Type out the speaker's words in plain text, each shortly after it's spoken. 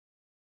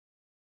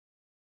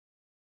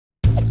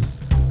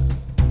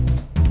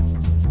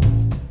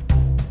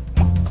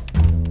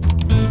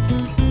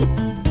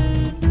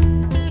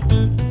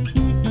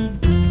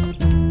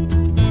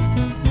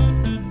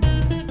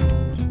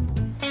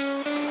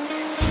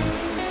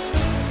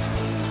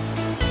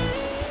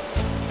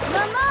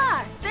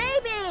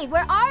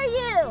where are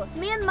you?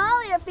 Me and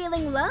Molly are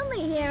feeling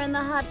lonely here in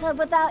the hot tub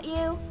without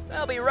you.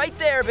 I'll be right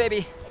there,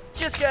 baby.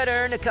 Just gotta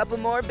earn a couple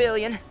more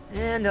billion,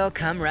 and I'll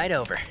come right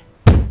over.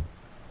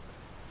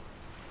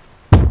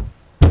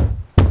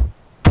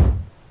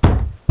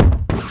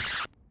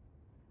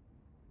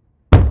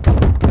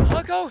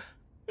 Uncle,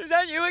 is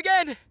that you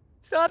again?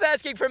 Stop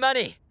asking for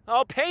money.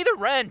 I'll pay the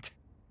rent.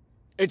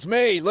 It's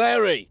me,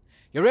 Larry.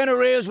 You're in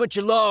arrears with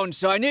your loan,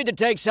 so I need to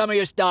take some of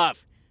your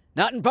stuff.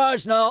 Nothing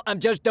personal, I'm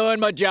just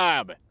doing my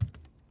job.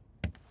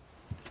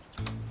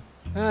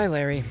 Hi,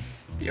 Larry.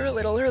 You're a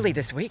little early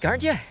this week,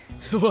 aren't you?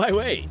 Why,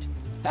 wait.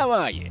 How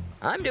are you?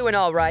 I'm doing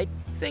all right.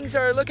 Things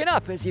are looking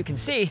up, as you can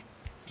see.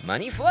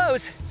 Money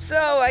flows,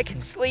 so I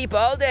can sleep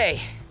all day.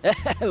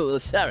 Well,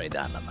 sorry,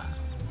 Don Lamar.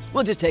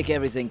 We'll just take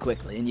everything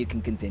quickly, and you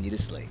can continue to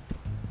sleep.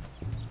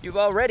 You've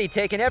already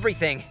taken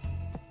everything.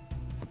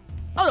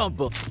 Oh, don't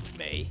bull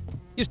me.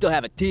 You still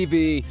have a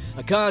TV,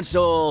 a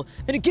console,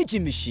 and a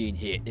kitchen machine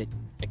here.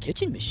 A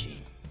kitchen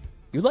machine?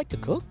 You like to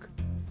cook?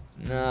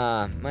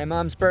 Nah, my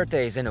mom's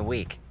birthday's in a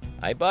week.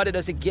 I bought it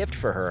as a gift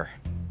for her.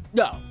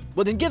 No.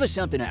 Well, then give us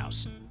something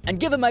else. And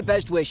give her my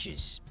best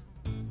wishes.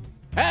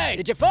 Hey,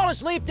 did you fall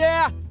asleep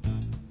there?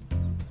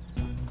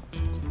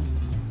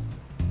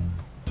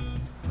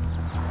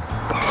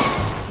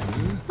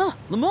 Huh,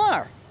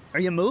 Lamar, are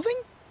you moving?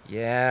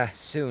 Yeah,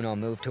 soon I'll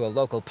move to a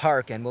local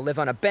park and we'll live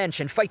on a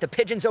bench and fight the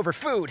pigeons over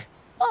food.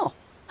 Oh,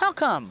 how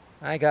come?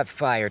 I got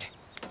fired,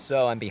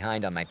 so I'm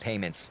behind on my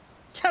payments.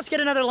 Just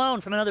get another loan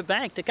from another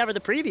bank to cover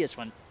the previous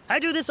one. I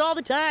do this all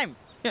the time.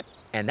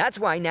 And that's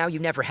why now you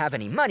never have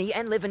any money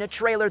and live in a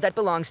trailer that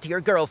belongs to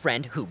your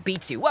girlfriend who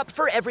beats you up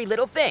for every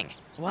little thing.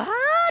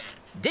 What?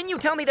 Didn't you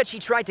tell me that she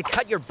tried to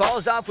cut your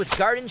balls off with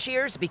garden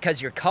shears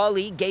because your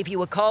colleague gave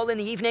you a call in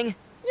the evening?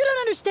 You don't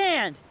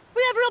understand.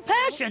 We have real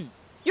passion.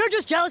 You're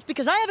just jealous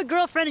because I have a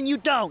girlfriend and you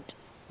don't.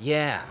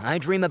 Yeah, I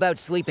dream about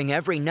sleeping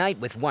every night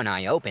with one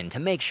eye open to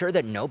make sure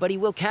that nobody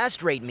will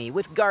castrate me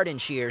with garden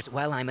shears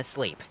while I'm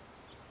asleep.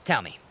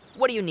 Tell me,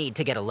 what do you need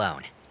to get a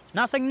loan?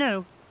 Nothing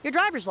new. Your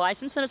driver's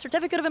license and a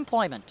certificate of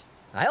employment.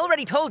 I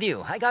already told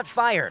you, I got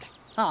fired.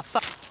 Oh,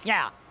 fuck.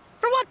 Yeah.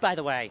 For what, by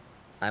the way?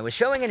 I was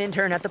showing an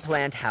intern at the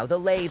plant how the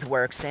lathe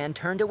works and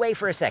turned away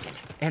for a second.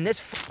 And this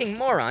fucking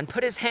moron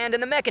put his hand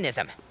in the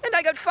mechanism. And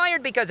I got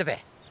fired because of it.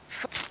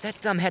 That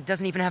dumbhead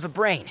doesn't even have a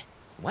brain.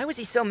 Why was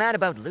he so mad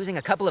about losing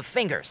a couple of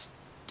fingers?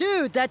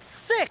 Dude, that's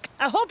sick.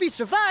 I hope he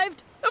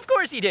survived. Of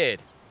course he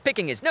did.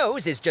 Picking his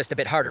nose is just a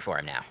bit harder for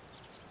him now.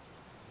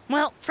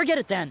 Well, forget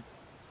it then.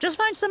 Just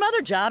find some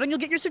other job and you'll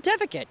get your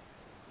certificate.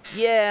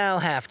 Yeah, I'll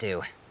have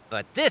to.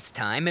 But this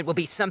time it will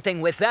be something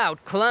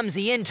without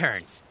clumsy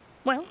interns.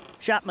 Well,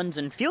 shopmans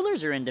and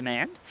fuelers are in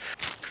demand.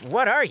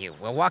 What are you,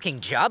 a walking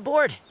job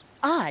board?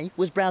 I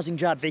was browsing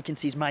job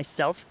vacancies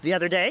myself the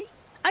other day.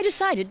 I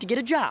decided to get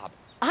a job.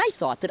 I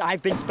thought that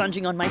I've been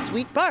sponging on my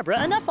sweet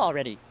Barbara enough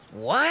already.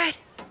 What?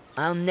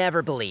 I'll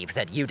never believe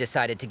that you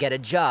decided to get a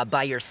job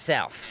by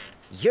yourself.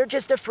 You're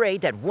just afraid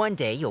that one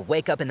day you'll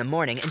wake up in the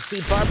morning and see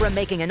Barbara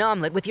making an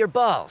omelet with your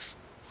balls.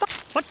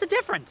 What's the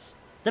difference?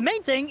 The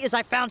main thing is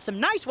I found some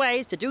nice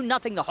ways to do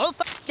nothing the whole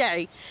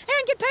day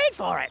and get paid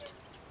for it.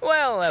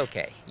 Well,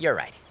 okay, you're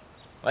right.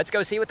 Let's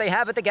go see what they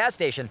have at the gas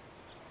station.